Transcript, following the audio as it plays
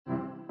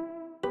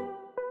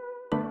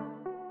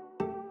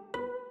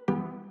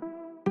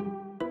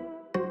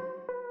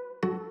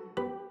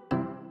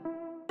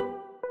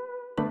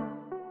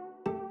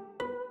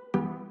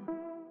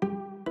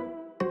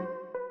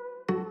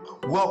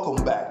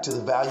Welcome back to the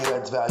Value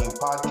Adds Value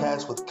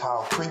podcast with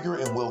Kyle Krieger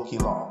and Wilkie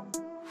Long,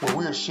 where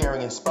we are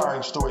sharing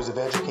inspiring stories of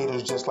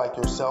educators just like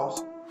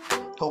yourself,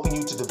 helping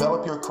you to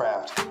develop your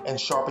craft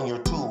and sharpen your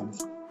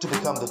tools to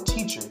become the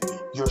teacher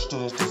your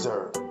students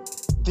deserve.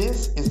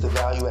 This is the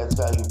Value Adds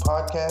Value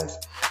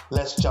podcast.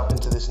 Let's jump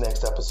into this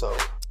next episode.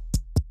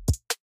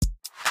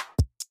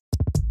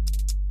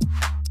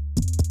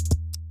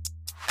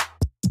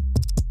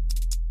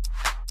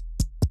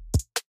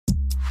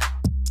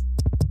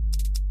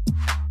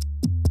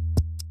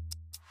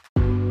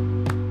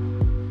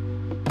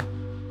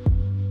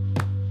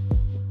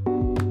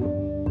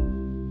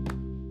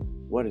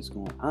 What is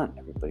going on,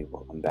 everybody?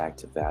 Welcome back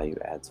to Value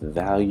Adds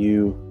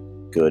Value.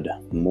 Good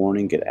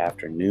morning, good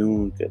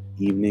afternoon, good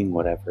evening,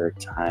 whatever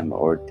time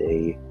or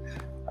day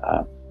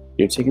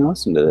you're taking a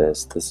listen to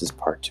this. This is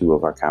part 2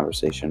 of our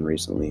conversation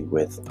recently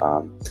with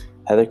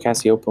Heather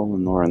Cassiopo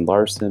and Lauren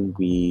Larson.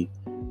 We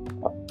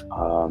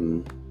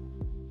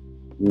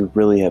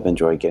really have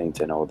enjoyed getting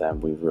to know them.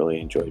 We've really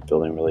enjoyed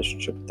building a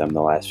relationship with them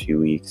the last few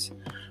weeks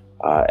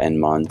and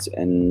months,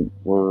 and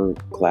we're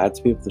glad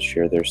to be able to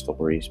share their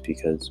stories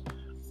because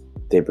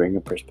they bring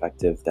a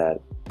perspective that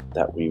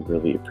we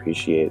really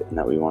appreciate and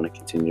that we want to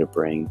continue to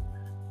bring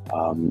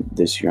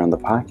this year on the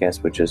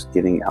podcast, which is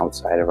getting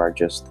outside of our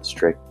just the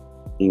strict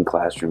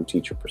in-classroom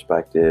teacher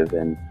perspective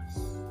and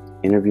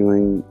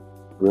interviewing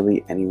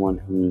really anyone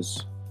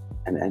who's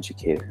an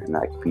educator. And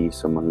that could be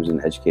someone who's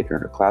an educator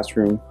in a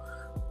classroom,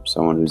 or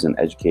someone who's an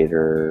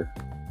educator,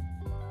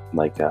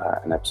 like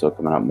an episode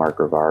coming up, Mark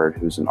Rivard,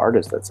 who's an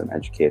artist that's an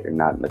educator,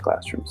 not in the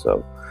classroom.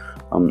 So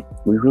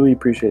we really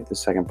appreciate the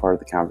second part of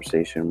the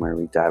conversation where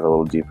we dive a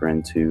little deeper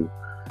into,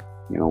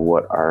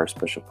 what our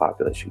special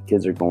population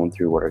kids are going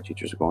through, what our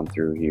teachers are going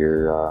through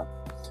here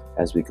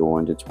as we go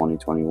into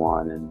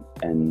 2021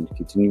 and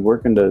continue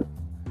working to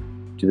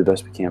do the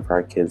best we can for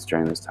our kids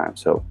during this time.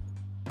 So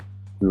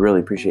we really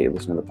appreciate you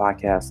listening to the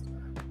podcast.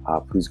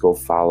 Please go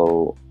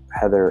follow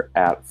Heather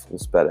at Full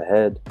Sped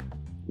Ahead.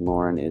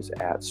 Lauren is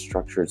at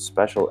Structured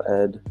Special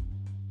Ed.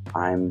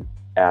 I'm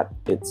at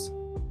It's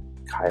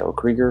Kyle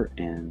Krieger,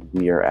 and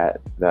we are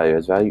at Value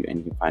as Value, and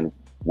you can find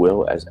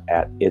Will as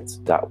at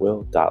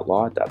its.will.law.iii.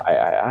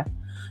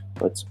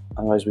 But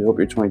otherwise, we hope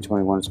your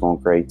 2021 is going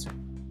great.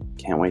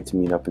 Can't wait to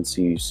meet up and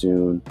see you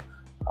soon.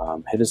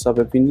 Hit us up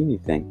if you need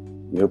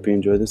anything. We hope you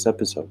enjoy this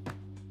episode.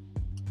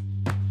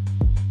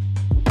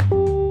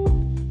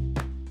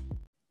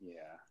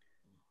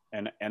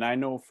 And I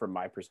know from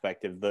my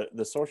perspective,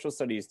 the social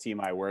studies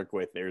team I work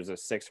with, there's a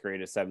 6th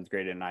grade, a 7th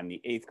grade, and I'm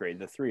the 8th grade,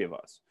 the 3 of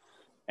us.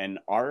 And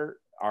our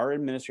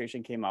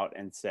administration came out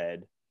and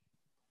said,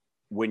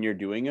 when you're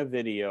doing a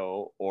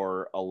video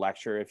or a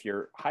lecture, if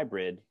you're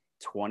hybrid,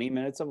 20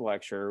 minutes of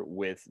lecture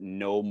with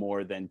no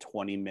more than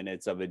 20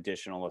 minutes of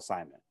additional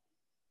assignment.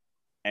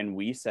 And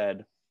we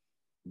said,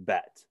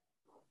 bet,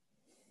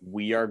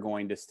 we are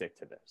going to stick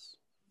to this.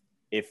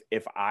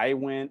 If I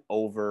went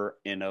over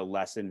in a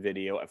lesson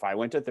video, if I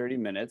went to 30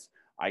 minutes,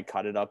 I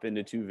cut it up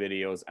into 2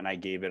 videos and I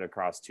gave it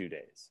across 2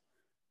 days.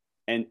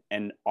 And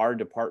our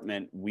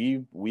department,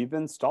 we've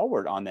been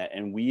stalwart on that,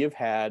 and we have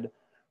had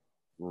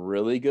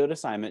really good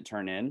assignment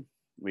turn in.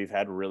 We've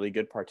had really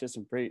good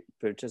participation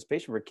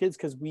for kids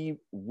because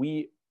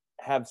we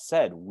have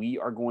said we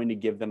are going to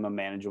give them a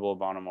manageable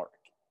amount of work.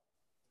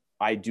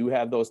 I do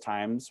have those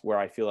times where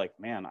I feel like,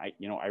 man, I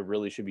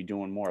really should be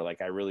doing more.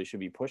 Like I really should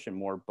be pushing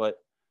more, but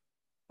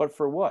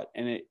for what?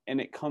 And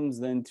it comes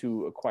then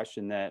to a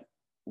question that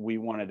we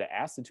wanted to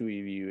ask the 2 of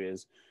you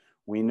is,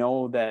 we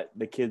know that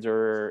the kids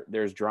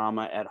there's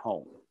drama at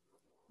home.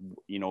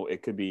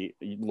 It could be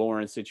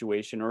Lauren's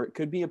situation, or it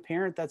could be a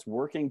parent that's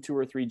working 2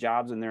 or 3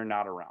 jobs and they're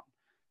not around.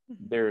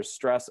 Mm-hmm. There's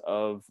stress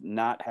of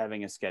not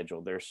having a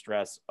schedule. There's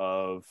stress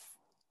of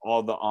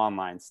all the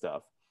online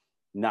stuff,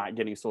 not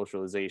getting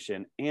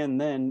socialization.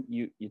 And then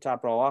you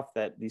top it all off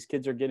that a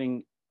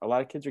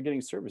lot of kids are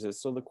getting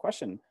services. So the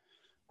question,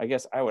 I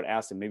guess I would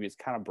ask, and maybe it's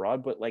kind of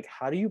broad, but like,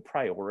 how do you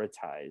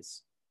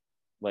prioritize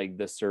like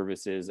the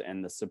services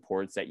and the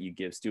supports that you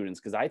give students?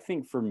 Because I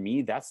think for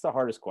me, that's the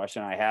hardest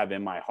question I have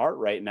in my heart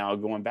right now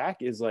going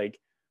back is like,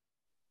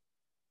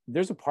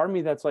 there's a part of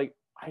me that's like,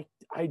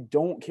 I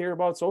don't care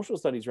about social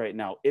studies right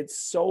now. It's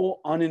so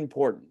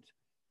unimportant.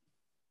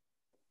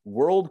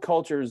 World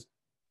cultures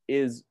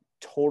is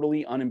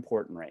totally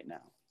unimportant right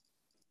now.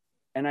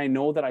 And I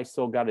know that I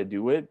still got to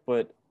do it,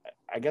 but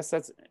I guess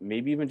that's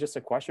maybe even just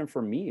a question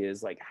for me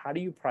is like, how do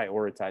you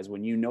prioritize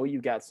when you know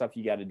you got stuff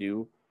you got to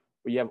do,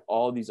 but you have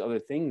all these other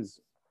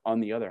things on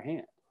the other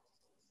hand?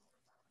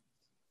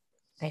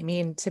 I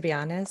mean, to be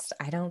honest,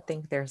 I don't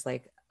think there's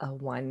like a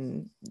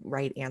one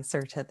right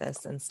answer to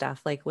this and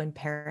stuff. Like when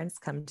parents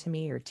come to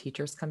me or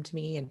teachers come to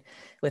me and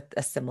with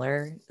a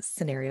similar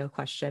scenario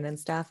question and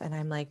stuff, and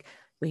I'm like,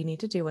 we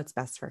need to do what's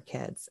best for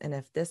kids. And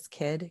if this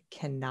kid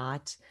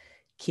cannot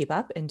keep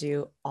up and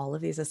do all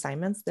of these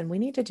assignments, then we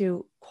need to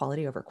do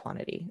quality over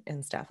quantity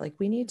and stuff. Like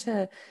we need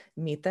to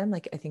meet them,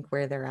 like I think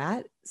where they're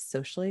at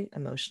socially,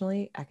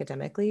 emotionally,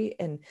 academically,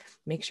 and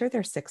make sure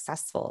they're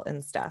successful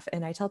and stuff.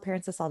 And I tell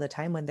parents this all the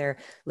time when they're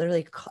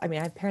literally, I mean,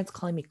 I have parents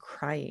calling me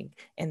crying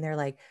and they're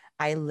like,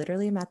 I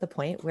literally am at the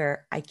point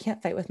where I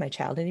can't fight with my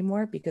child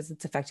anymore because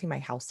it's affecting my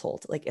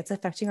household. Like it's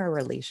affecting our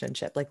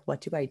relationship. Like,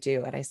 what do I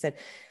do? And I said,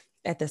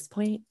 at this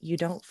point, you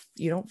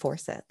don't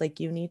force it. Like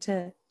you need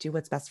to do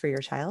what's best for your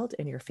child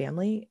and your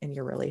family and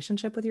your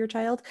relationship with your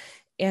child.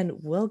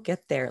 And we'll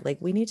get there. Like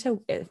we need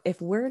to,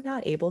 if we're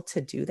not able to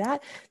do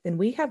that, then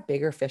we have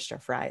bigger fish to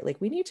fry. Like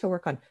we need to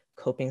work on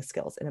coping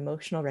skills and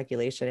emotional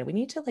regulation. And we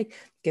need to like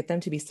get them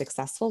to be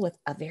successful with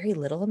a very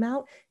little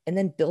amount and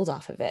then build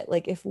off of it.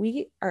 Like if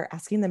we are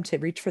asking them to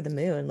reach for the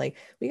moon, like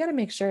we got to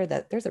make sure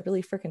that there's a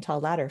really freaking tall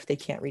ladder if they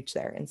can't reach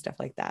there and stuff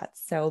like that.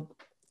 So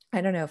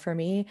I don't know, for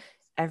me,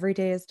 every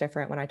day is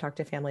different when I talk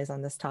to families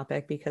on this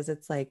topic, because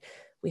it's like,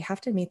 we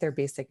have to meet their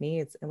basic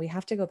needs and we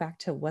have to go back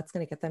to what's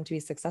going to get them to be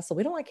successful.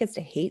 We don't want kids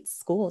to hate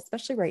school,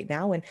 especially right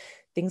now when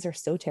things are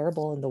so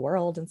terrible in the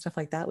world and stuff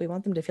like that. We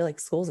want them to feel like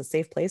school's a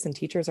safe place and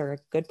teachers are a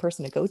good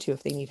person to go to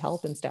if they need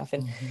help and stuff,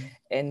 and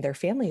and their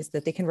families,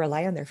 that they can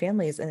rely on their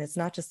families. And it's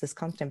not just this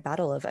constant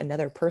battle of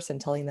another person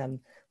telling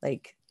them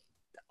like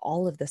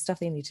all of the stuff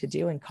they need to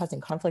do and causing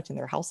conflict in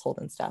their household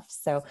and stuff.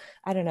 So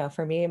I don't know,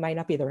 for me, it might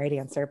not be the right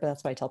answer, but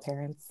that's what I tell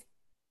parents.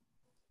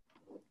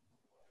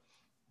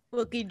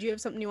 Wilkie, do you have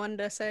something you wanted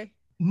to say?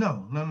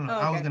 No. Oh, okay.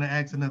 I was going to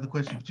ask another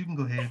question, but you can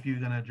go ahead if you're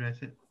going to address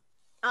it.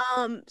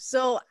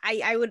 So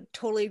I would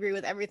totally agree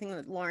with everything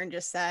that Lauren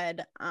just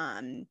said.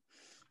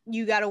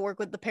 You got to work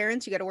with the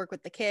parents, you got to work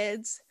with the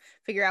kids,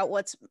 figure out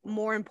what's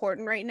more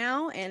important right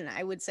now. And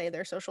I would say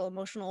their social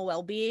emotional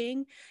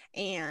well-being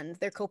and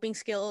their coping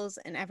skills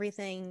and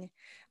everything.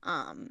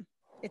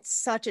 It's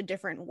such a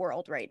different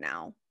world right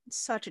now. It's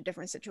such a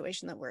different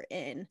situation that we're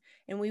in.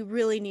 And we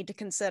really need to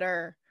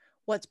consider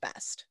what's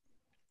best.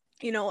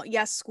 You know,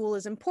 yes, school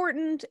is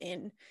important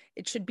and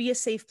it should be a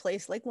safe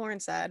place, like Lauren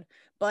said,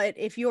 but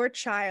if your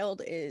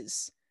child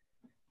is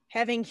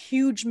having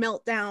huge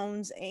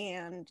meltdowns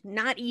and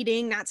not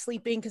eating, not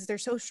sleeping because they're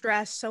so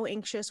stressed, so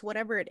anxious,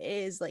 whatever it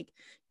is, like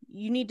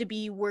you need to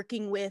be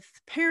working with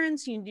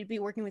parents, you need to be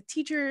working with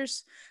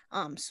teachers,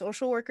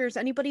 social workers,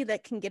 anybody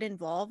that can get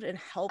involved and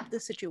help the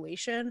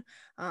situation.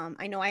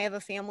 I know I have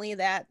a family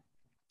that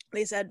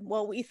they said,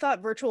 well, we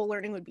thought virtual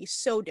learning would be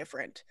so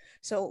different,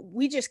 so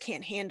we just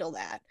can't handle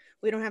that.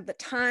 We don't have the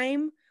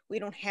time. We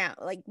don't have,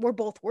 like, we're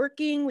both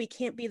working. We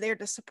can't be there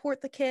to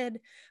support the kid.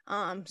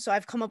 So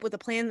I've come up with a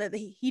plan that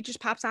he just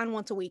pops on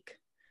once a week.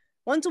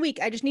 Once a week,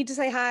 I just need to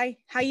say hi.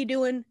 How you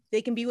doing?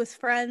 They can be with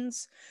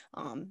friends.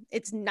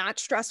 It's not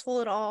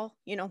stressful at all.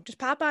 You know, just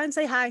pop on and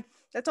say hi.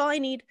 That's all I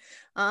need.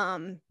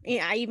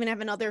 I even have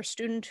another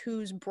student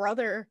whose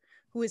brother,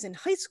 who is in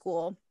high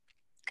school,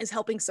 is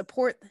helping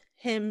support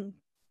him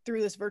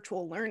through this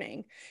virtual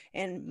learning,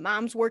 and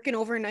mom's working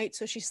overnight,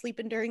 so she's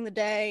sleeping during the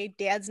day.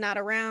 Dad's not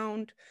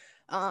around.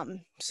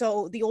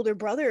 So the older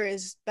brother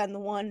has been the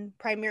one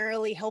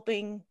primarily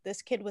helping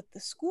this kid with the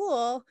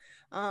school.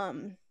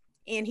 And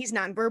he's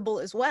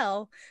nonverbal as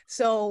well.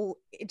 So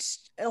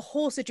it's a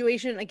whole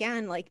situation.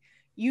 Again, like,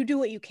 you do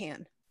what you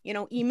can, you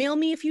know, email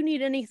me if you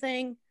need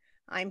anything.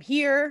 I'm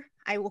here.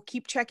 I will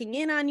keep checking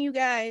in on you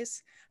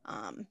guys.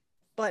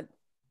 But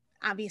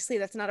obviously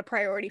that's not a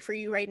priority for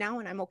you right now,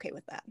 and I'm okay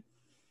with that.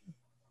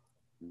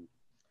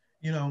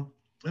 You know,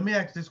 let me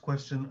ask this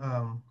question.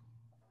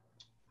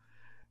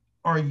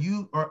 Are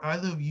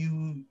either of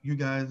you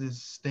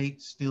guys'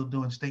 states still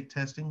doing state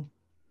testing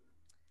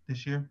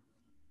this year?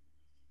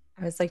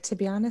 I was like, to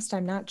be honest,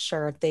 I'm not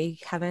sure. They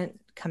haven't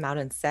come out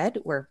and said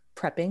we're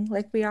prepping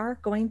like we are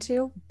going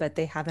to, but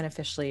they haven't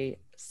officially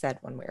said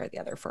one way or the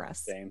other for us.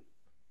 Same.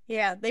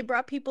 Yeah, they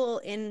brought people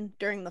in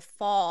during the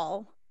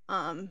fall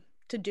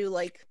to do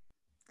like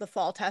the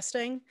fall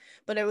testing,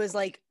 but it was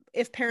like,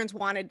 if parents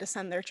wanted to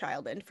send their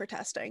child in for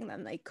testing,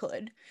 then they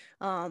could,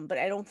 but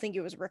I don't think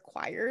it was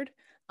required.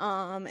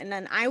 And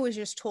then I was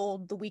just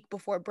told the week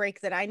before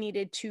break that I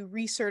needed to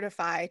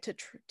recertify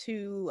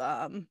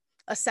to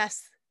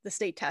assess the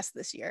state test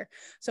this year.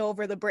 So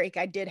over the break,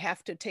 I did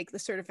have to take the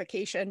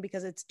certification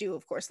because it's due,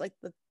 of course, like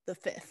the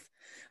 5th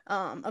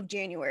of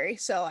January.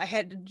 So I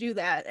had to do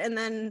that. And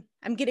then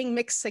I'm getting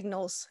mixed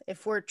signals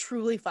if we're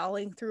truly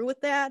following through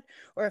with that,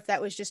 or if that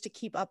was just to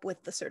keep up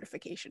with the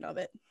certification of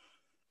it.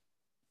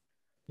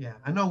 Yeah,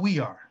 I know we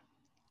are.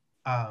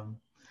 I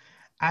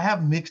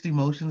have mixed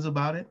emotions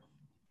about it.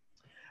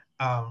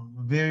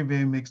 Very,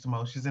 very mixed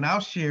emotions. And I'll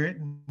share it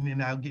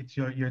and I'll get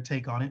your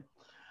take on it.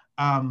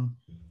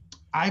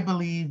 I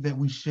believe that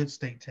we should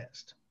state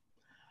test.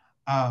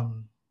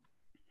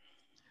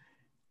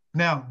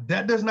 Now,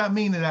 that does not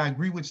mean that I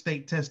agree with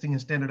state testing and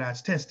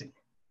standardized testing.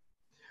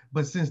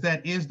 But since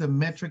that is the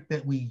metric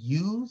that we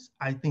use,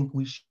 I think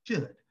we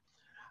should.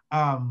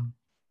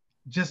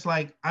 Just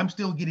like I'm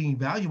still getting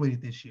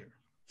evaluated this year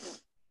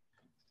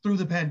through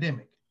the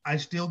pandemic. I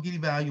still get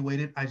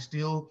evaluated. I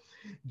still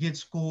get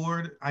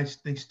scored.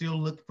 They still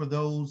look for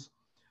those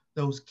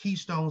those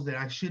keystones that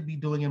I should be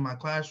doing in my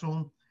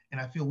classroom, and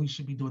I feel we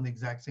should be doing the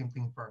exact same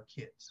thing for our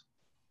kids.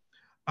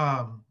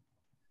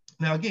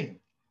 Now, again,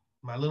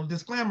 my little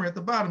disclaimer at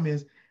the bottom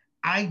is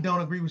I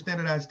don't agree with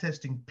standardized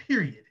testing,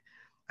 period.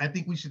 I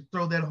think we should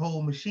throw that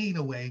whole machine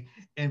away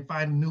and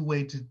find a new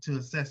way to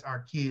assess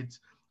our kids'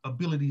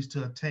 abilities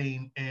to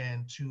attain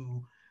and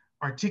to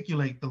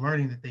articulate the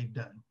learning that they've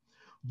done.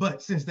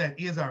 But since that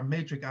is our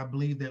metric, I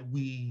believe that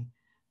we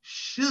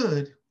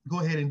should go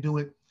ahead and do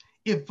it,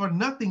 if for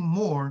nothing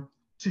more,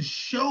 to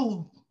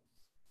show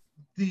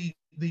the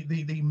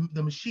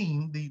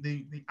machine,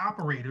 the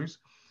operators,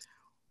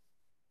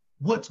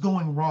 what's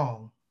going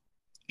wrong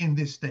in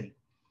this state.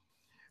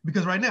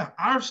 Because right now,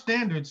 our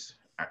standards,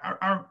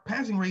 our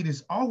passing rate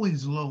is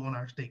always low on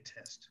our state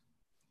test.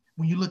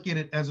 When you look at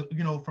it as,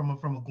 you know, from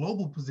a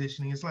global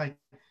positioning, it's like,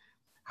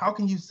 how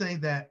can you say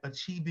that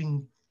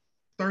achieving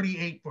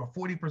 38 or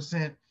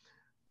 40%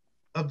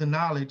 of the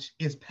knowledge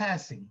is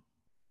passing,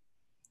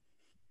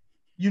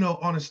 you know,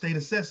 on a state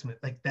assessment?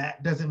 Like,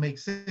 that doesn't make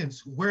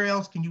sense. Where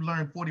else can you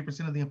learn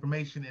 40% of the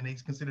information and they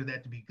consider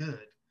that to be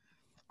good?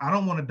 I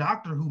don't want a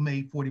doctor who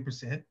made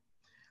 40%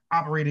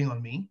 operating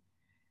on me,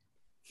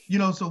 you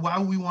know, so why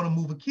would we want to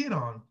move a kid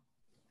on?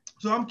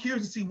 So I'm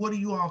curious to see, what do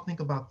you all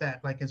think about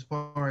that? Like, as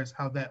far as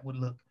how that would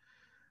look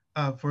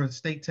for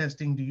state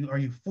testing, are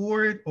you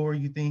for it, or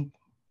you think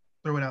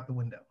throw it out the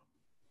window?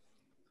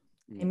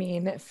 I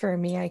mean, for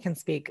me, I can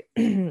speak.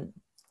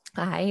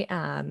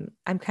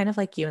 I'm kind of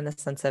like you in the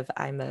sense of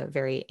I'm a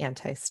very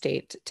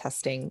anti-state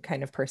testing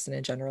kind of person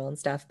in general and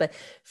stuff. But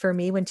for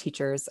me, when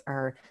teachers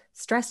are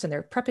stressed and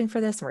they're prepping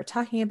for this and we're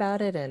talking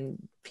about it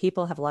and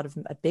people have a lot of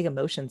big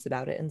emotions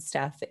about it and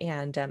stuff,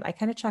 and I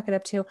kind of chalk it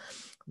up to,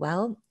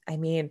 well, I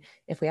mean,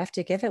 if we have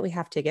to give it, we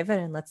have to give it.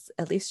 And let's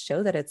at least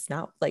show that it's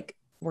not like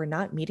we're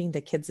not meeting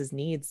the kids'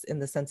 needs in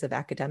the sense of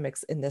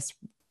academics in this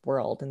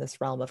world, in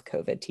this realm of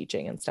COVID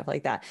teaching and stuff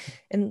like that.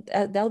 And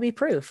that'll be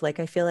proof. Like,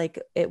 I feel like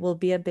it will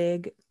be a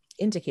big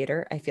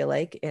indicator. I feel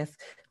like if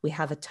we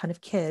have a ton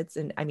of kids,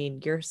 and I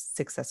mean, your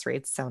success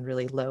rates sound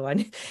really low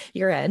on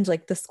your end.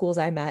 Like, the schools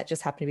I'm at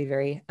just happen to be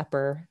very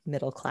upper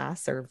middle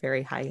class or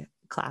very high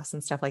class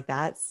and stuff like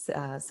that,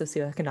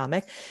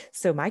 socioeconomic.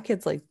 So my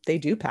kids, like, they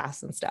do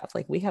pass and stuff.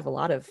 Like, we have a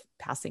lot of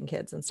passing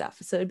kids and stuff.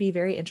 So it'd be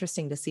very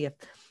interesting to see if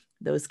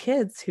those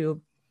kids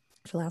who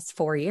for the last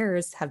 4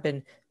 years have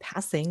been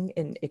passing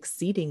and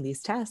exceeding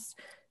these tests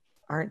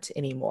aren't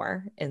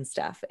anymore and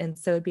stuff. And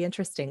so it'd be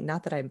interesting,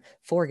 not that I'm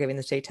for giving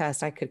the state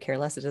test, I could care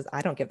less.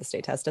 I don't give the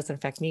state test, doesn't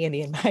affect me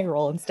any in my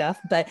role and stuff.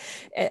 But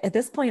at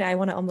this point, I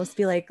want to almost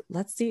be like,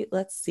 let's see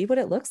what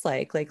it looks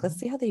like. Like, let's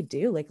see how they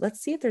do. Like,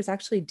 let's see if there's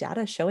actually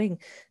data showing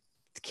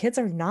the kids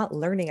are not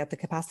learning at the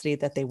capacity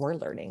that they were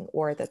learning,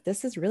 or that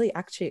this is really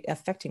actually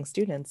affecting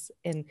students.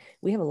 And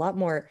we have a lot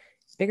more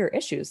bigger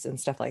issues and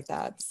stuff like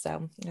that.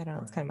 So I don't know,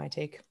 it's kind of my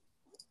take.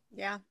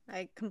 Yeah,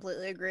 I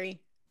completely agree.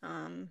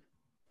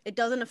 It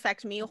doesn't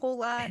affect me a whole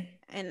lot.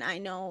 And I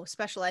know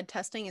special ed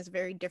testing is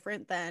very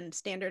different than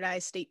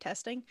standardized state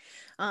testing.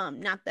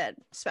 Not that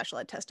special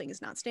ed testing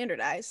is not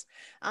standardized,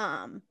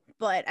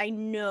 but I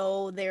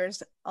know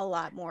there's a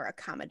lot more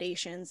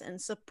accommodations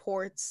and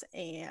supports,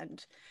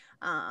 and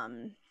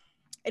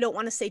I don't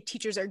want to say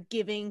teachers are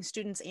giving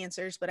students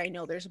answers, but I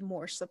know there's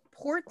more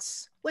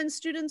supports when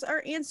students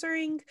are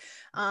answering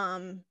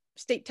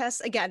state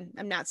tests. Again,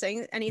 I'm not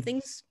saying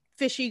anything's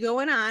fishy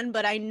going on,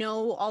 but I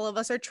know all of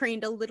us are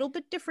trained a little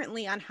bit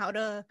differently on how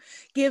to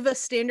give a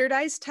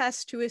standardized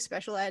test to a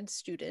special ed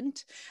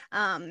student.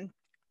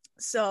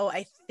 So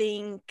I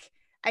think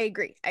I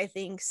agree. I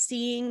think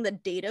seeing the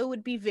data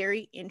would be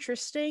very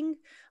interesting.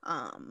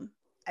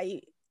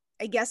 I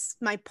guess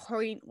my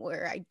point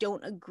where I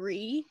don't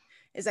agree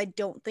is I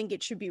don't think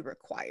it should be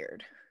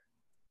required.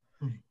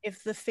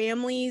 If the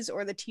families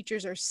or the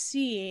teachers are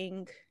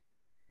seeing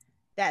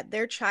that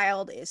their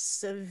child is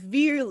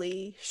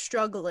severely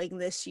struggling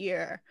this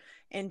year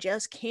and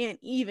just can't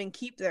even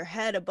keep their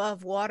head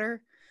above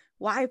water,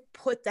 why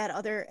put that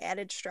other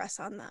added stress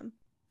on them?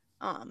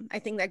 I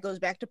think that goes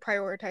back to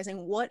prioritizing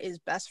what is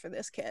best for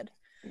this kid.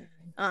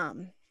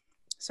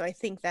 So I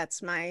think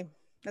that's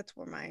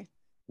where my.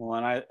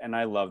 Well, and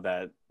I love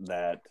that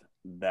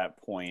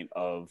point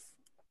of,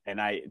 and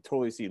I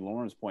totally see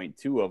Lauren's point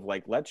too, of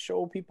like, let's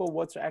show people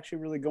what's actually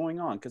really going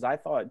on. Cause I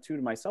thought too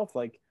to myself,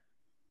 like,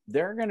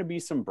 there are going to be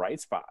some bright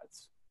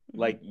spots.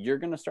 Like, you're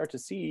going to start to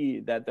see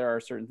that there are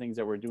certain things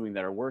that we're doing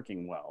that are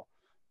working well.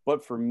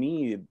 But for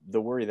me,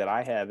 the worry that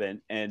I have,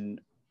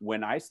 and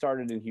when I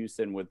started in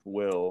Houston with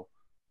Will,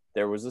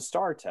 there was a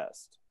STAR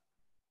test.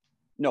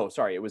 No,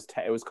 sorry. It was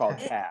called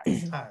TAX.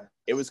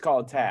 It was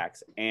called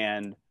TAX.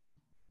 And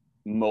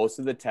most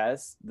of the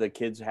tests, the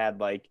kids had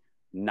like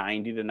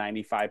 90 to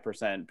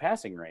 95%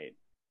 passing rate.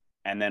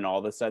 And then all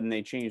of a sudden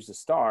they changed the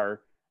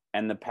STAR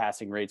and the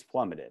passing rates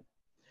plummeted.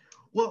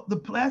 Well, the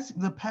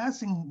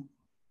passing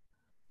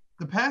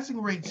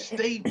rate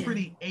stayed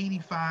pretty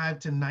 85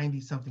 to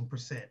 90 something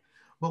percent.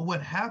 But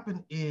what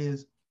happened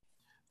is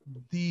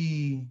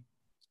the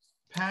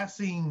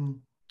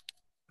passing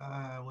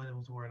what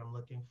was the word I'm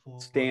looking for?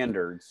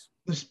 Standards.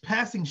 The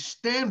passing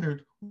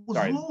standard was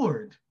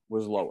lowered.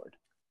 Was lowered.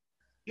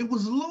 It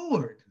was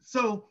lowered.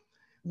 So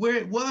where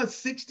it was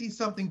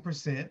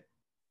 60-something%,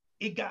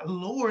 it got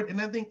lowered. And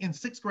I think in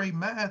 6th grade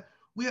math,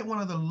 we had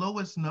one of the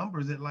lowest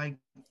numbers at like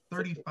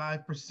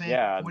 35%.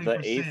 Yeah,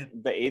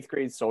 40%. the eighth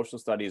grade social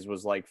studies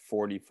was like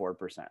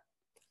 44%.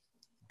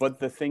 But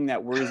the thing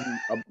that worries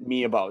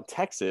me about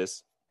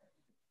Texas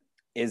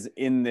is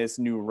in this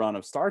new run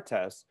of STAR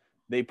tests,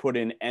 they put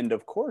in end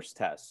of course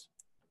tests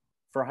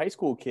for high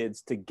school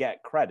kids to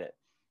get credit.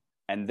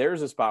 And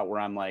there's a spot where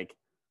I'm like,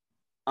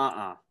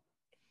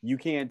 you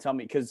can't tell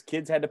me, because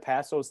kids had to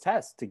pass those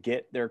tests to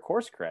get their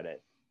course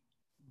credit.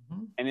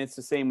 Mm-hmm. And it's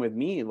the same with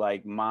me.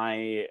 Like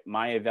my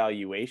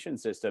evaluation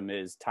system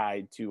is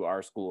tied to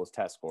our school's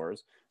test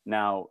scores.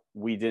 Now,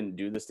 we didn't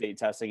do the state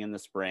testing in the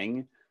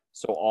spring,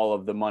 so all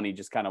of the money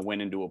just kind of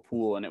went into a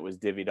pool and it was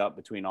divvied up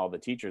between all the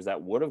teachers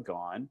that would have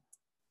gone.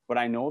 But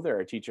I know there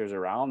are teachers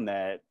around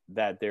that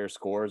their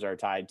scores are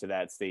tied to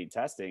that state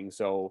testing.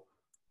 So,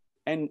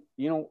 and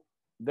you know,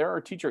 there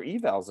are teacher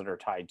evals that are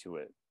tied to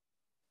it.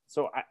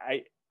 So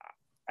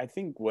I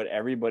think what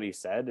everybody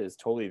said is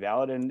totally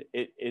valid, and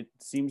it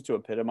seems to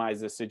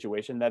epitomize this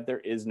situation that there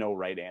is no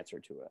right answer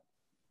to it.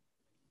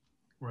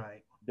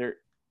 Right.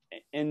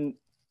 And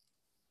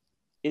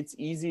it's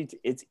easy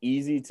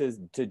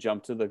to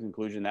jump to the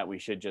conclusion that we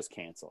should just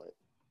cancel it.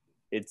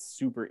 It's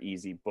super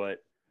easy,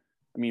 but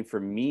I mean, for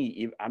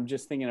me, I'm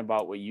just thinking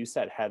about what you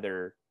said,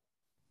 Heather,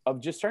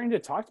 of just starting to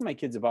talk to my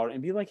kids about it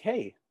and be like,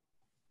 hey,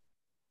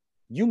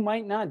 you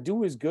might not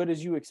do as good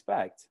as you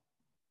expect.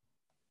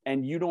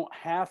 And you don't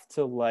have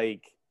to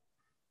like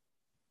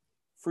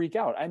freak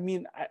out. I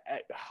mean,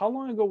 how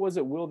long ago was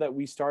it, Will, that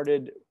we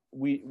started,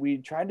 we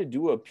tried to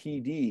do a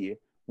PD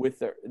with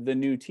the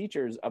new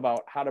teachers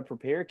about how to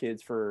prepare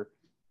kids for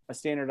a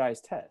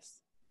standardized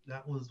test?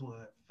 That was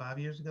what, 5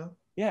 years ago?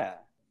 Yeah.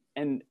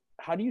 And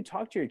how do you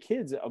talk to your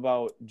kids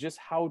about just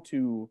how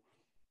to,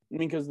 I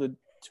mean, because the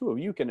two of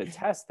you can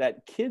attest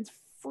that kids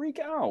freak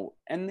out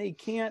and they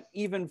can't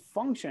even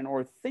function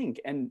or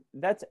think. And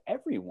that's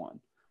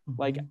everyone.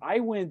 Mm-hmm. Like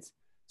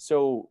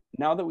so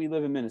now that we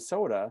live in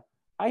Minnesota,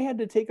 I had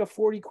to take a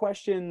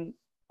 40-question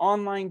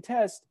online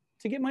test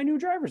to get my new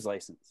driver's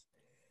license.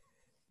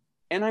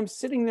 And I'm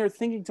sitting there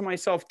thinking to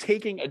myself,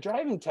 taking a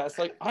driving test,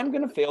 like, I'm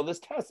going to fail this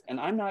test and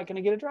I'm not going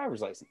to get a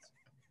driver's license.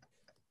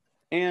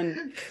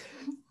 And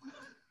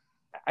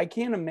I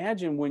can't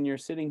imagine when you're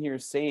sitting here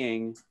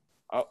saying,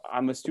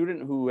 I'm a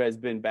student who has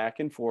been back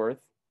and forth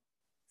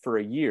for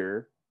a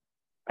year.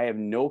 I have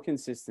no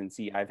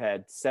consistency. I've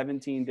had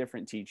 17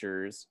 different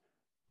teachers.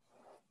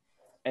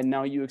 And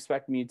now you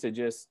expect me to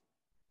just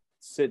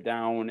sit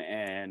down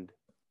and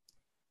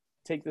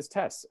take this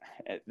test.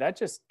 That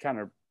just kind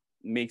of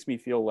makes me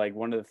feel like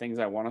one of the things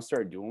I want to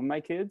start doing with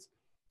my kids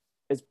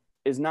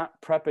is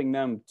not prepping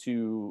them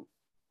to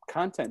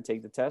content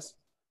take the test,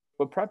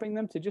 but prepping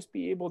them to just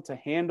be able to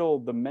handle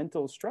the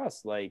mental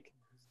stress. Like,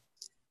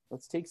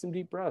 let's take some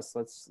deep breaths.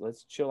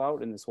 Let's chill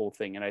out in this whole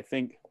thing. And I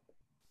think,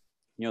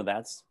 you know,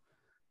 that's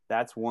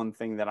one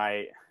thing that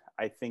I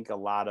think a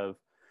lot of,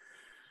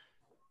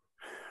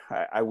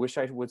 I wish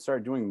I would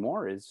start doing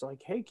more, is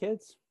like, hey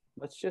kids,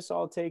 let's just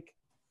all take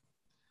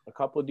a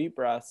couple of deep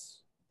breaths.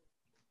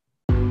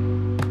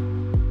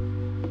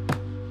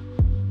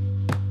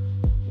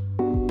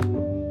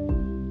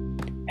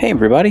 Hey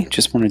everybody,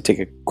 just wanted to take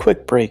a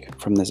quick break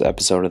from this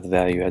episode of the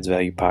Value Adds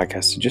Value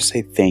podcast to just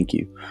say thank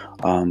you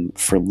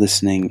for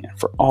listening and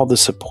for all the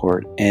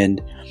support.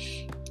 And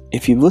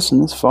if you've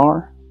listened this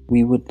far,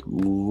 we would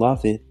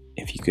love it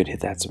if you could hit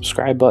that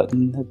subscribe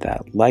button, hit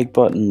that like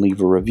button, leave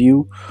a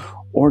review,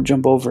 or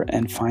jump over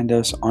and find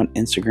us on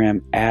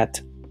Instagram at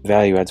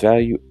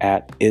valueaddsvalue,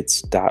 at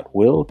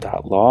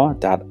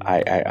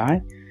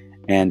its.will.law.iii,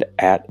 and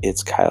at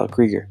it's Kyle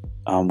Krieger.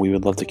 We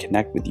would love to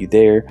connect with you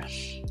there,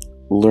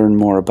 learn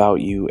more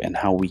about you and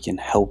how we can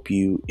help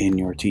you in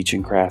your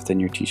teaching craft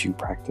and your teaching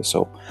practice.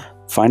 So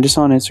find us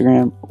on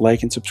Instagram,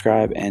 like and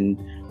subscribe,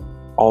 and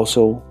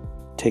also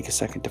take a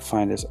second to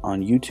find us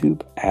on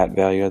YouTube at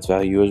Value Adds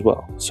Value as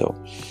well. So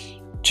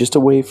just a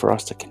way for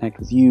us to connect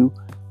with you,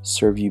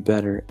 serve you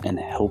better, and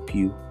help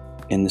you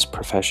in this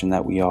profession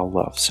that we all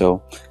love.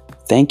 So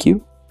thank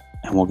you,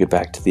 and we'll get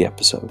back to the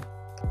episode.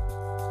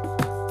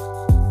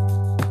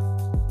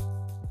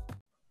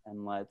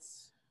 And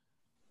let's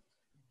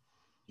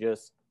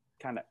just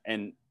kind of,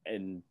 and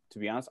to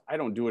be honest, I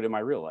don't do it in my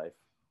real life.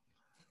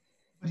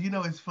 But you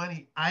know, it's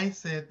funny. I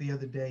said the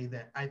other day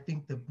that I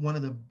think that one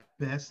of the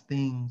best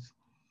things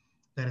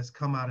that has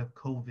come out of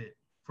COVID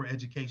for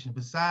education,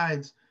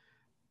 besides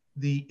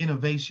the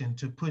innovation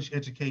to push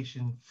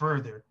education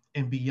further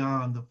and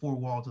beyond the four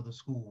walls of the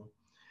school,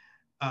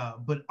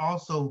 but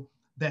also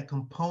that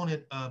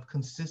component of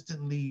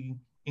consistently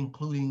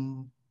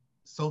including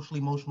social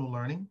emotional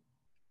learning.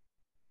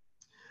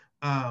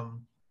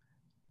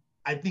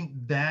 I think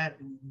that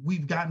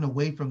we've gotten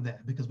away from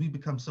that because we've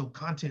become so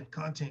content.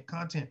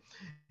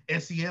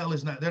 SEL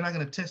is not, they're not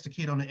going to test a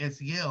kid on the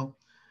SEL,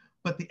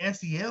 but the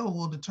SEL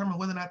will determine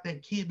whether or not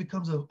that kid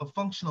becomes a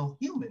functional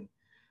human.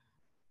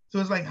 So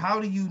it's like, how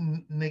do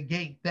you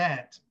negate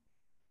that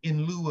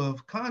in lieu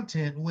of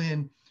content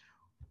when,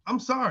 I'm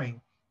sorry,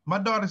 my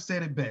daughter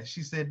said it best.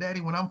 She said,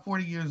 Daddy, when I'm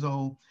 40 years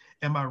old,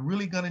 am I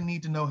really gonna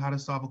need to know how to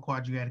solve a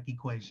quadratic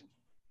equation?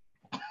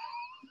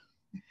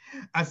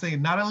 I say,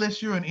 not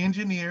unless you're an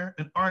engineer,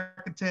 an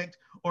architect,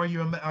 or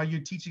you're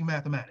teaching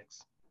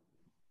mathematics.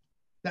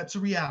 That's a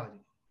reality.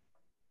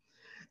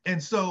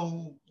 And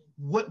so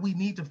what we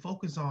need to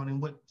focus on,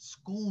 and what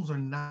schools are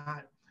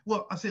not,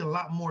 well, I say a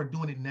lot more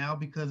doing it now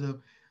because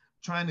of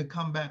trying to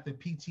combat the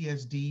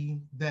PTSD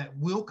that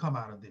will come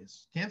out of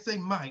this. Can't say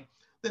might,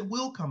 that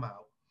will come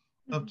out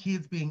of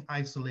kids being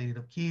isolated,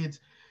 of kids,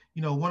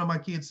 you know, one of my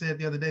kids said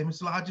the other day,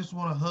 Mr. I just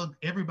want to hug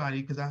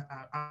everybody because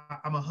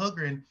I'm a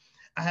hugger, and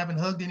I haven't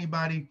hugged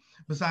anybody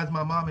besides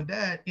my mom and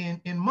dad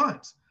in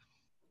months.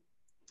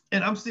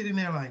 And I'm sitting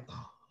there like,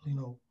 oh, you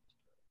know,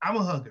 I'm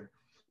a hugger,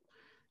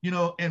 you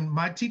know, and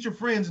my teacher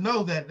friends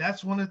know that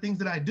that's one of the things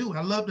that I do.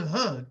 I love to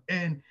hug,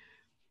 and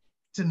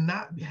to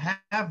not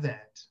have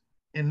that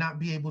and not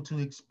be able to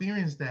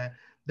experience that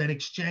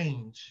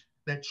exchange,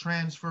 that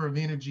transfer of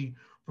energy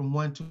from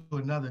one to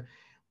another,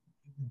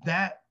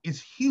 that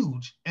is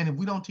huge. And if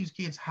we don't teach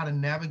kids how to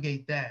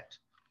navigate that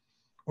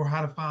or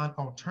how to find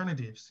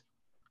alternatives,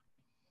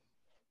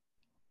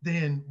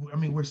 then, I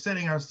mean, we're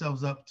setting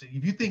ourselves up to,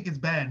 if you think it's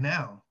bad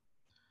now,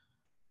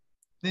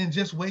 then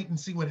just wait and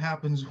see what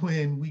happens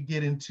when we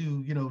get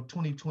into, you know,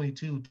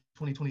 2022,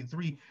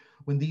 2023,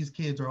 when these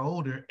kids are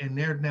older and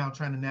they're now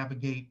trying to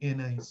navigate in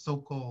a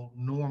so-called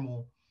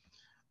normal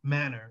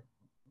manner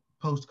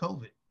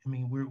post-COVID. I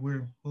mean,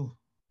 we're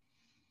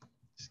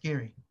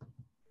scary.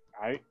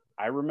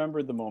 I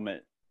remember the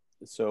moment.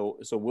 So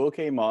Will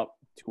came up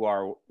to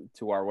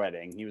our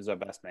wedding. He was our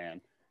best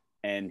man,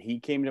 and he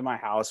came to my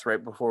house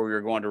right before we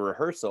were going to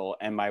rehearsal.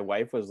 And my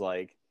wife was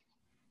like,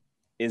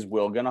 "Is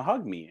Will gonna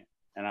hug me?"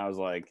 And I was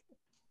like,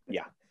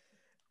 "Yeah,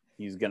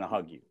 he's gonna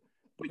hug you."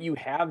 But you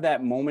have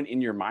that moment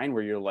in your mind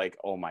where you're like,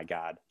 "Oh my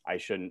God, I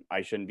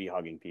shouldn't be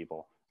hugging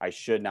people. I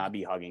should not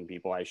be hugging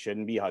people. I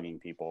shouldn't be hugging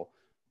people."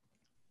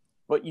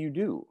 But you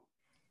do.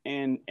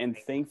 And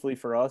thankfully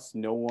for us,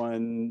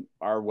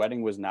 our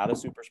wedding was not a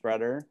super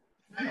spreader.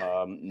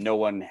 No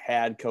one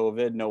had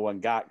COVID. No one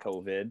got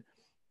COVID.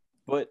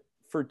 But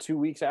for 2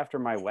 weeks after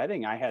my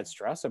wedding, I had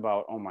stress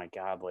about, oh my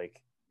God,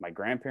 like my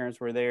grandparents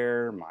were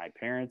there, my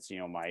parents, you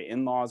know, my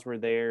in-laws were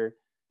there.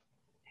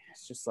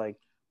 It's just like,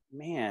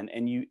 man,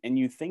 and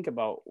you think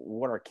about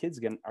what our kids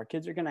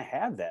are gonna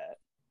have that.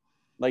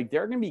 Like,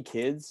 there are gonna be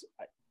kids.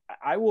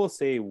 I will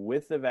say,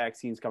 with the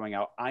vaccines coming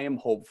out, I am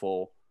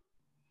hopeful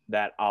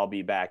that I'll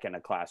be back in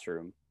a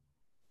classroom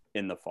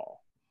in the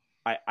fall.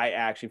 I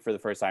actually, for the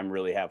first time,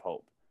 really have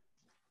hope.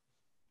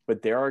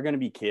 But there are going to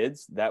be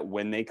kids that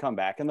when they come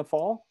back in the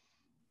fall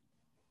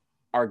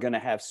are going to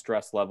have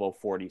stress level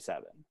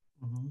 47.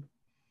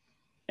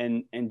 Mm-hmm.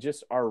 And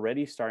just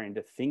already starting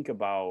to think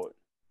about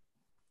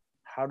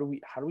how do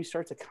we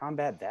start to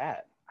combat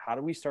that? How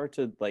do we start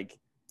to, like,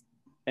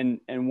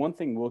 and one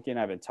thing Wilkie and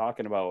I have been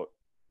talking about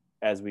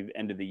as we've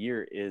ended the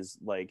year is,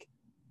 like,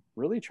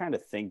 really trying to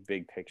think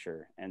big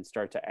picture and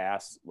start to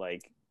ask,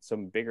 like,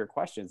 some bigger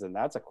questions. And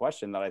that's a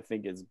question that I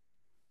think is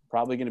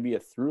probably going to be a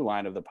through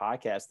line of the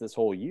podcast this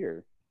whole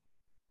year,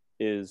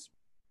 is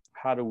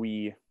how do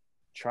we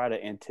try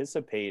to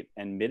anticipate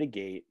and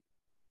mitigate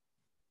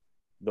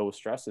those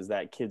stresses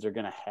that kids are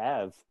going to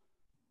have?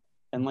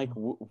 And like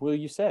Will,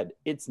 you said,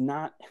 it's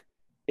not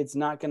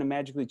going to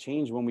magically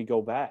change when we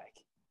go back.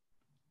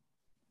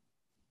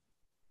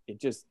 It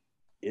just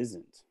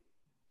isn't.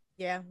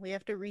 Yeah, we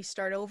have to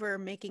restart over,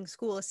 making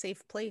school a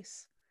safe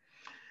place.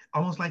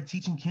 Almost like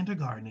teaching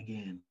kindergarten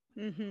again.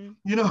 Mm-hmm.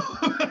 You know,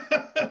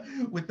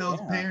 with those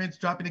parents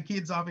dropping the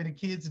kids off and the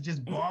kids are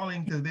just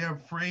bawling because they're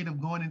afraid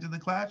of going into the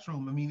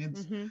classroom. I mean,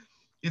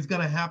 it's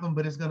going to happen,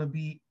 but it's going to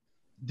be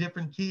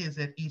different kids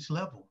at each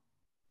level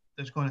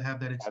that's going to have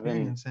that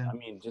experience. I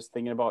mean, just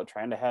thinking about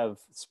trying to have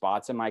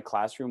spots in my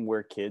classroom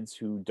where kids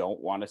who don't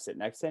want to sit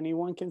next to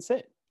anyone can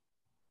sit.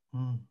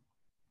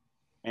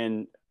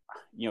 And,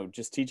 you know,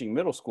 just teaching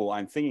middle school,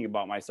 I'm thinking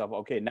about myself,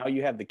 okay, now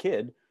you have the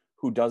kid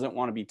who doesn't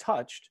want to be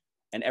touched,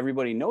 and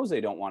everybody knows they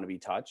don't want to be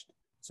touched.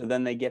 So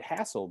then they get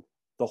hassled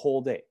the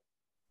whole day.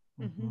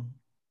 Mm-hmm.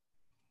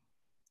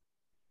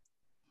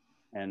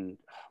 And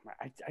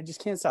I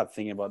just can't stop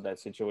thinking about that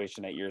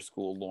situation at your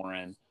school,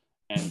 Lauren,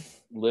 and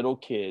little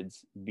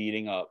kids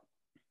beating up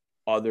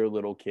other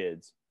little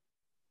kids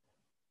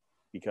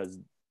because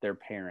their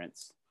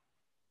parents.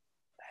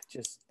 That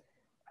just...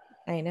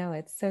 I know,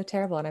 it's so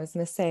terrible. And I was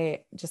going to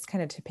say, just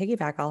kind of to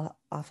piggyback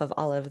off of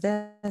all of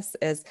this,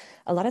 is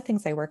a lot of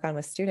things I work on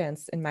with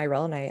students in my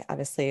role. And I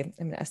obviously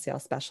am an SEL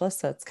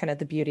specialist, so it's kind of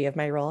the beauty of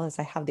my role is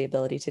I have the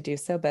ability to do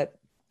so. But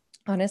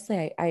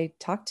honestly, I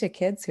talk to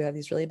kids who have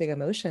these really big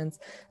emotions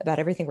about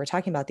everything we're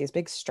talking about, these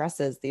big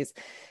stresses,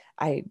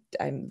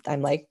 I'm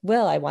like,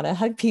 Will, I want to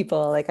hug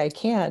people, like I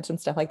can't, and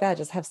stuff like that.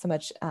 Just have so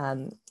much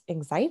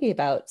anxiety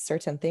about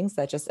certain things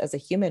that just as a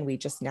human, we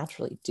just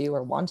naturally do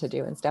or want to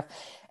do and stuff.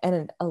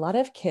 And a lot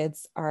of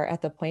kids are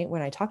at the point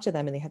when I talk to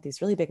them and they have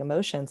these really big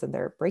emotions and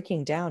they're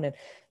breaking down and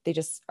they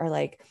just are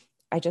like,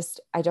 I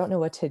don't know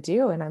what to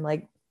do. And I'm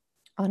like,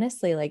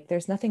 honestly, like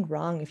there's nothing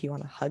wrong if you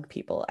want to hug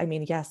people. I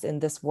mean, yes, in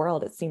this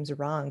world, it seems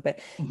wrong, but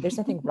there's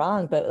nothing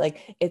wrong. But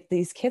like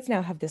these kids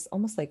now have this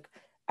almost like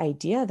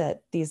idea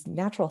that these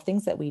natural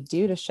things that we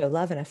do to show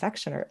love and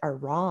affection are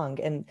wrong.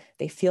 And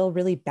they feel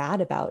really bad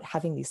about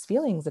having these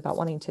feelings about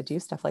wanting to do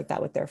stuff like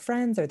that with their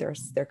friends or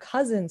their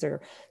cousins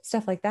or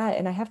stuff like that.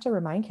 And I have to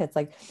remind kids,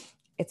 like,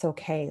 it's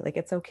okay. Like,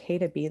 it's okay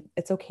to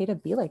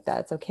be like that.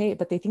 It's okay.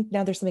 But they think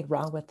now there's something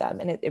wrong with them.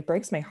 And it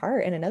breaks my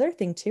heart. And another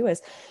thing too,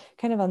 is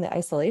kind of on the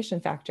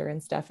isolation factor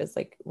and stuff, is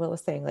like Will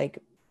was saying, like,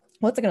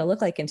 what's it going to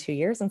look like in 2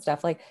 years and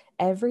stuff. Like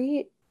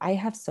I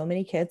have so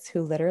many kids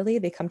who literally,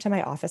 they come to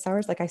my office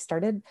hours. Like I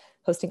started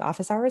hosting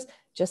office hours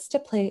just to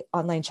play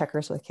online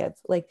checkers with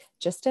kids, like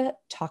just to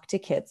talk to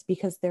kids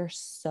because they're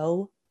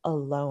so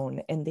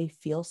alone and they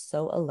feel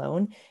so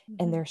alone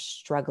and they're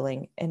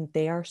struggling and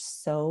they are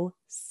so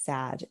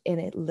sad. And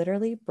it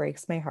literally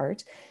breaks my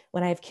heart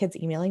when I have kids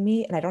emailing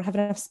me and I don't have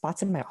enough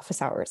spots in my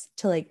office hours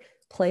to like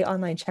play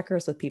online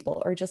checkers with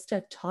people or just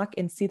to talk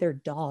and see their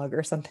dog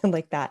or something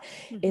like that.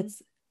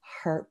 It's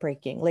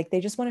heartbreaking. Like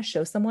they just want to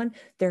show someone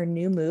their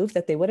new move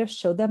that they would have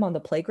showed them on the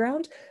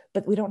playground,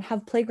 but we don't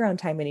have playground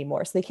time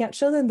anymore. So they can't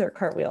show them their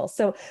cartwheels.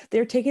 So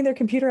they're taking their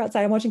computer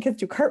outside and watching kids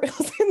do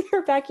cartwheels in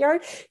their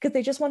backyard because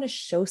they just want to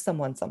show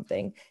someone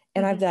something.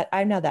 And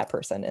I'm now that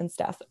person and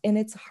stuff. And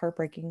it's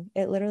heartbreaking.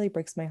 It literally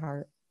breaks my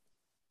heart.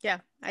 Yeah,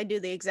 I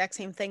do the exact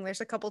same thing. There's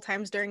a couple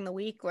times during the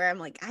week where I'm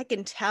like, I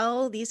can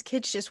tell these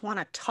kids just want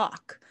to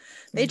talk.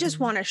 They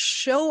just want to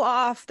show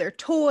off their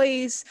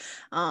toys,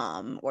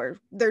 or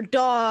their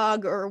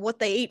dog, or what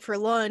they ate for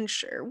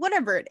lunch, or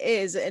whatever it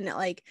is. And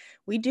like,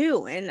 we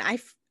do. And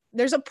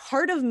there's a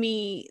part of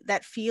me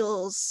that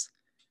feels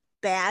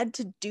bad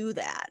to do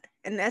that.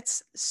 And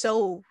that's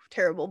so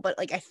terrible. But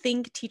like, I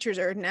think teachers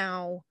are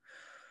now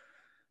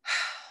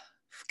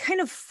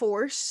kind of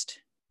forced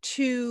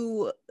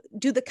to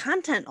do the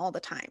content all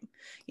the time.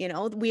 You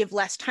know, we have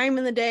less time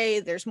in the day.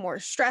 There's more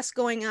stress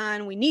going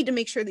on. We need to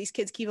make sure these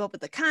kids keep up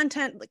with the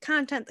content.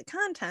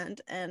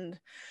 And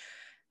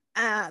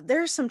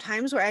there's some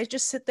times where I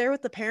just sit there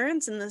with the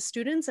parents and the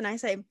students and I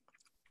say,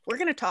 we're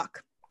going to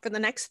talk for the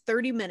next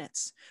 30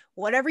 minutes.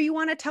 Whatever you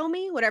want to tell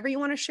me, whatever you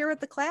want to share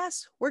with the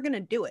class, we're going to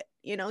do it.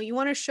 You know, you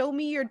want to show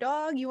me your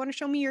dog, you want to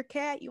show me your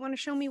cat, you want to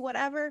show me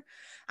whatever,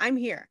 I'm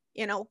here.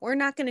 You know, we're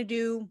not going to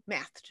do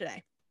math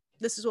today.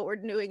 This is what we're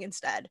doing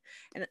instead.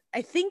 And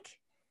I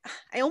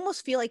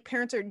almost feel like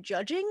parents are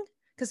judging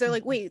because they're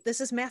like, wait,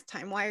 this is math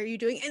time. Why are you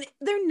doing it? And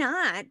they're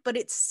not, but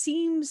it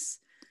seems,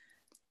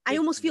 I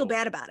almost feel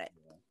bad about it.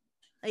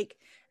 Like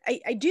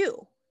I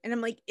do. And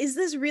I'm like, is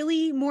this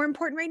really more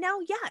important right now?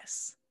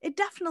 Yes, it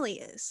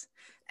definitely is.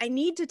 I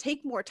need to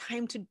take more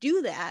time to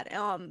do that.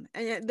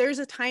 And there's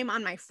a time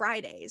on my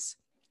Fridays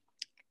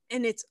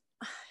and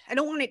I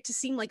don't want it to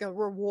seem like a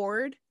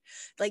reward.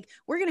 Like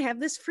we're going to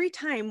have this free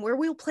time where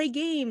we'll play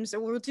games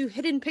or we'll do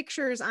hidden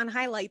pictures on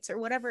highlights or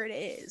whatever it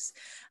is.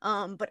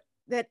 But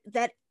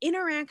that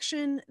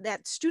interaction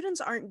that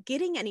students aren't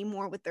getting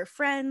anymore with their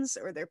friends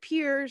or their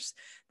peers,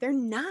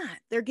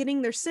 they're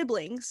getting their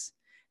siblings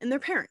and their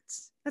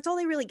parents. That's all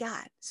they really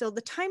got. So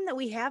the time that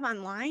we have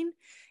online,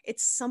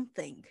 it's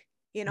something,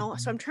 you know?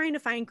 So I'm trying to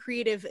find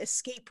creative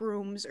escape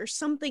rooms or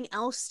something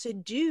else to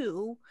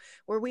do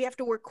where we have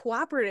to work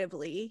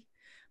cooperatively,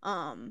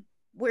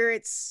 where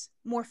it's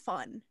more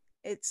fun.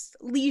 It's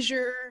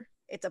leisure,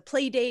 it's a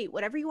play date,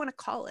 whatever you want to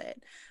call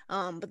it.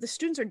 But the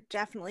students are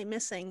definitely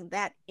missing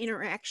that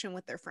interaction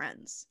with their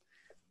friends.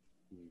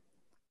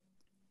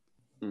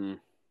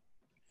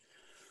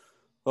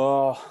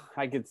 Oh,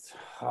 I could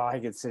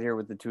sit here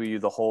with the two of you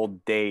the whole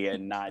day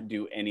and not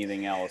do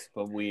anything else,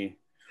 but we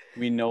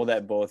know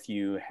that both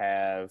you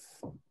have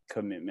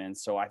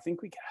commitments. So I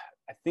think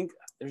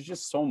there's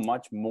just so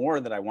much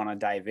more that I want to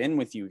dive in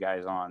with you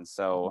guys on.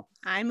 So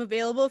I'm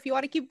available if you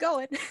want to keep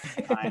going.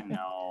 I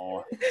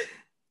know.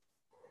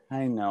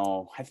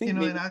 I think, you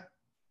know,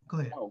 go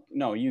ahead.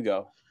 No, you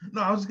go.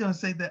 No, I was going to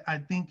say that I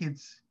think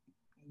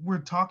we're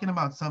talking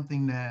about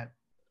something that,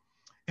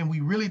 and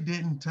we really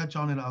didn't touch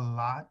on it a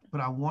lot,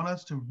 but I want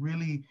us to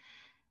really,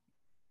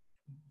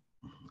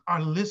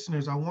 our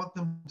listeners, I want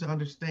them to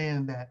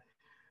understand that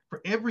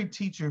for every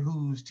teacher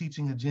who's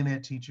teaching a gen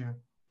ed teacher,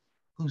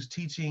 who's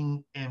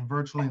teaching and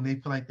virtually, and they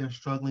feel like they're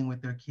struggling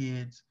with their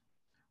kids,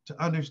 to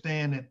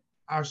understand that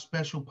our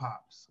special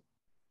pops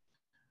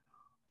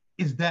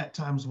is that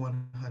times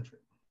 100.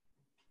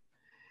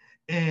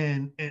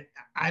 And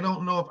I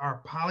don't know if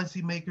our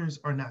policymakers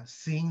are not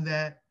seeing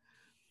that.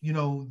 You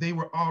know, they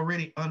were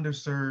already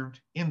underserved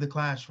in the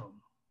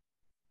classroom.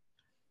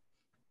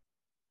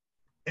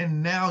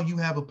 And now you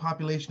have a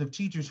population of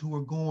teachers who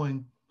are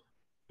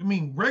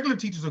regular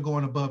teachers are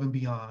going above and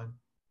beyond.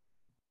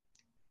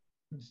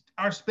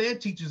 Our SPED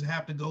teachers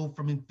have to go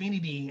from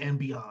infinity and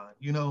beyond.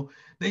 You know,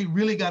 they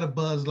really got to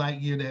Buzz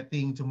Lightyear that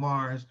thing to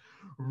Mars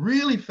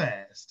really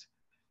fast.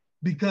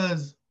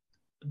 because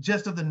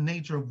just of the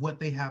nature of what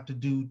they have to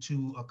do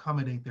to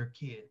accommodate their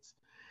kids.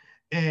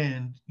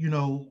 And,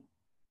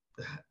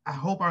 I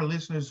hope our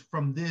listeners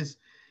from this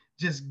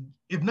just,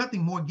 if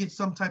nothing more, get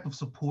some type of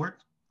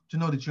support to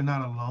know that you're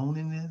not alone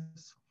in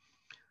this.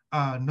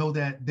 Know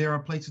that there are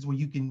places where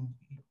you can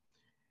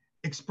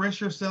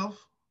express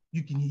yourself,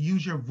 you can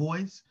use your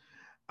voice.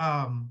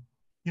 One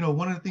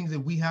of the things that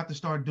we have to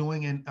start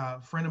doing, and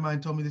a friend of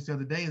mine told me this the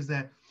other day, is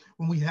that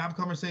when we have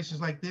conversations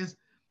like this,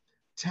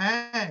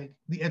 tag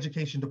the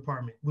education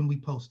department when we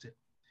post it.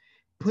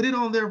 Put it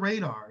on their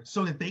radar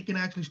so that they can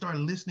actually start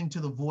listening to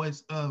the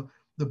voice of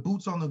the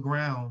boots on the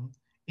ground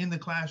in the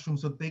classroom,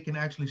 so that they can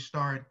actually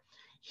start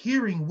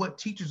hearing what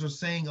teachers are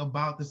saying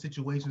about the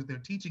situations that they're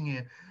teaching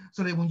in,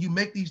 so that when you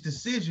make these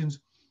decisions,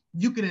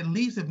 you can at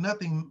least, if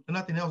nothing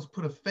else,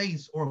 put a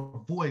face or a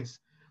voice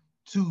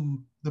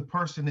to the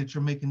person that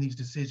you're making these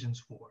decisions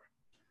for.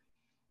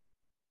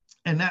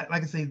 And that,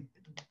 like I say,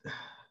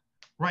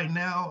 right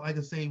now, like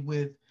I say,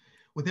 with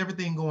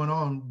everything going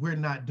on, we're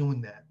not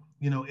doing that.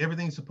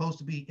 Everything's supposed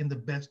to be in the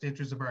best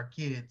interest of our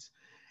kids,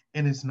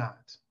 and it's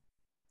not.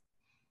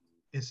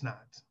 It's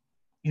not.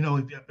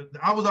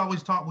 I was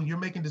always taught, when you're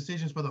making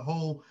decisions for the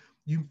whole,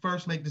 you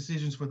first make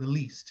decisions for the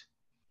least.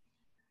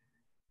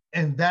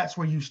 And that's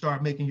where you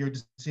start making your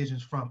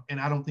decisions from. And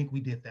I don't think we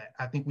did that.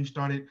 I think we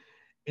started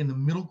in the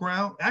middle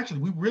ground. Actually,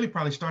 we really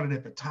probably started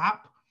at the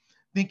top,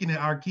 thinking that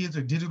our kids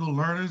are digital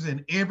learners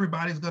and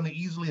everybody's going to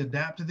easily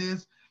adapt to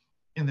this,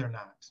 and they're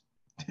not.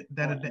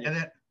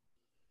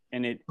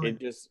 It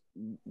just,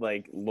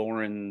 like,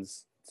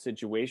 Lauren's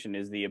situation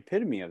is the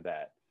epitome of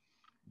that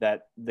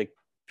the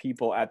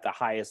people at the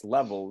highest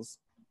levels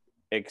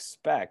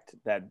expect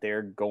that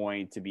they're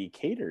going to be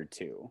catered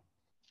to,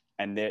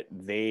 and that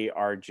they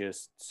are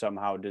just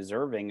somehow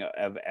deserving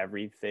of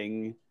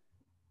everything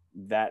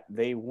that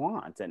they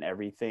want, and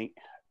everything.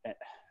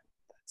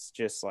 It's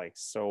just like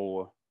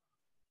so.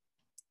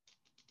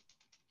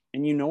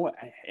 And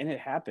and it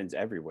happens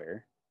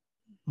everywhere.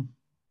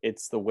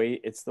 It's the way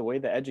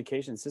the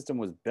education system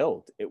was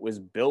built. It was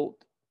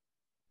built.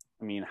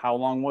 I mean, how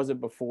long was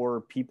it before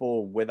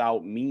people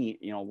without meat,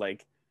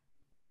 like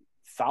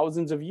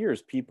thousands of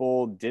years,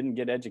 people didn't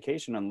get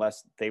education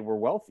unless they were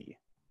wealthy.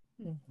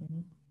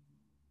 Mm-hmm.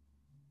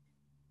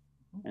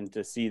 And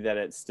to see that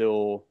it's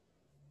still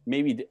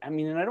maybe, I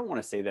mean, and I don't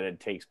want to say that it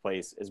takes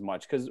place as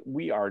much, because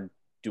we are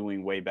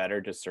doing way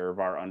better to serve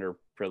our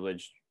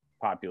underprivileged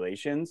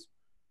populations,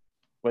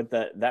 but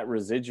that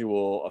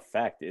residual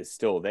effect is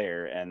still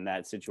there. And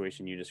that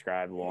situation you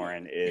described,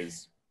 Lauren,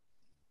 is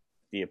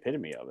the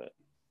epitome of it.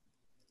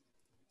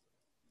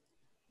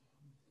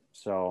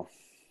 So,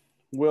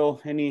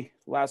 Will, any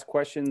last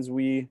questions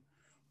we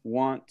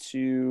want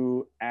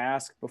to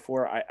ask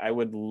before I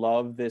would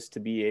love this to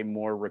be a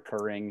more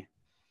recurring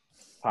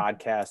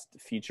podcast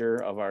feature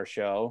of our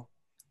show.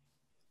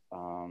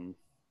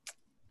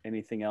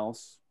 Anything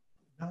else?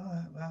 No,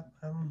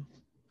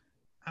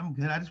 I'm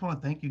good. I just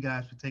want to thank you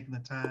guys for taking the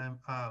time.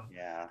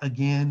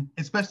 Again,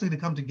 especially to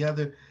come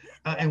together,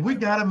 and we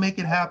got to make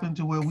it happen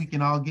to where we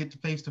can all get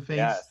face to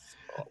face.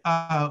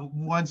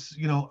 Once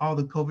all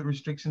the COVID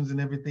restrictions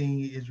and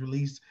everything is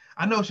released.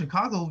 I know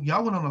Chicago,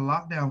 y'all went on a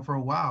lockdown for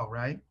a while,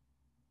 right?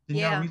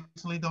 Didn't y'all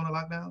recently go on a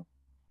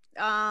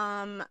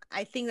lockdown?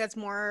 I think that's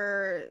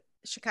more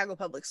Chicago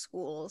public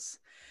schools,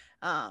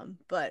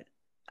 but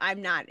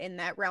I'm not in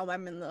that realm.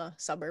 I'm in the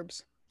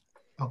suburbs.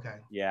 Okay.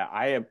 Yeah,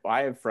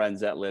 I have friends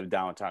that live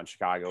downtown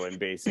Chicago, and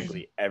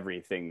basically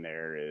everything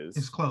there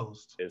is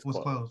closed. Was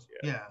closed.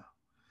 Yeah.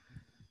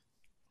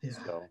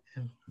 So,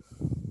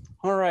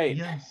 all right.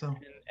 Yeah. So,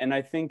 and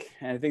I think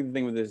the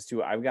thing with this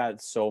too, I've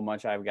got so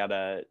much I've got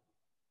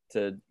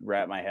to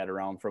wrap my head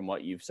around from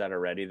what you've said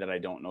already, that I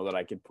don't know that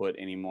I could put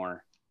any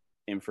more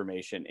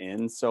information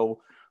in.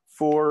 So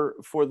for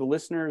the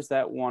listeners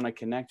that want to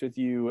connect with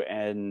you,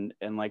 and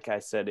like I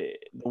said,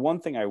 the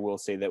one thing I will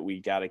say that we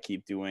got to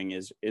keep doing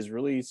is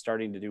really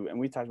starting to do, and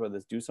we talked about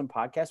this, do some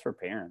podcasts for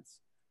parents,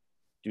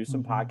 do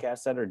some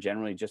podcasts that are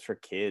generally just for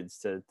kids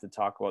to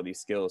talk about these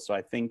skills. So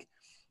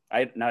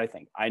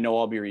I know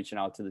I'll be reaching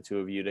out to the two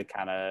of you to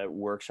kind of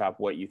workshop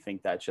what you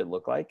think that should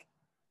look like.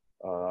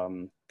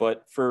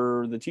 But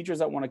for the teachers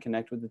that want to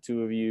connect with the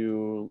two of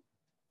you,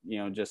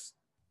 just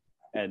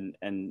and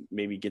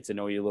maybe get to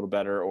know you a little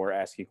better or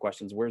ask you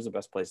questions, where's the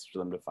best place for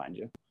them to find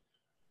you?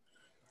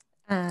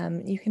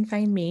 You can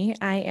find me.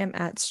 I am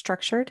at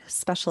Structured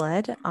Special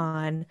Ed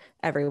on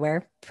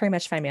everywhere. Pretty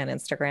much find me on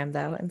Instagram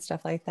though, and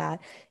stuff like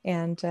that.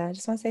 And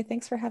just want to say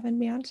thanks for having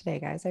me on today,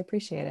 guys. I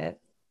appreciate it.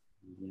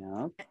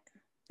 Yeah.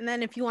 And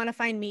then if you want to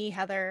find me,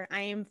 Heather, I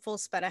am Full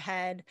Sped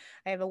Ahead.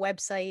 I have a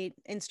website,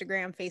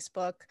 Instagram,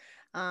 Facebook,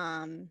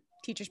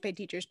 Teachers Pay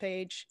Teachers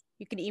page.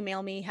 You can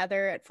email me,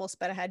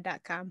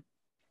 heather@fullspedahead.com.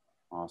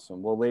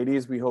 Awesome. Well,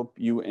 ladies, we hope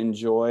you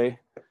enjoy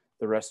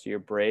the rest of your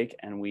break,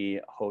 and we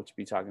hope to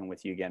be talking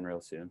with you again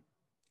real soon.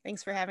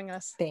 Thanks for having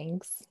us.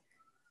 Thanks.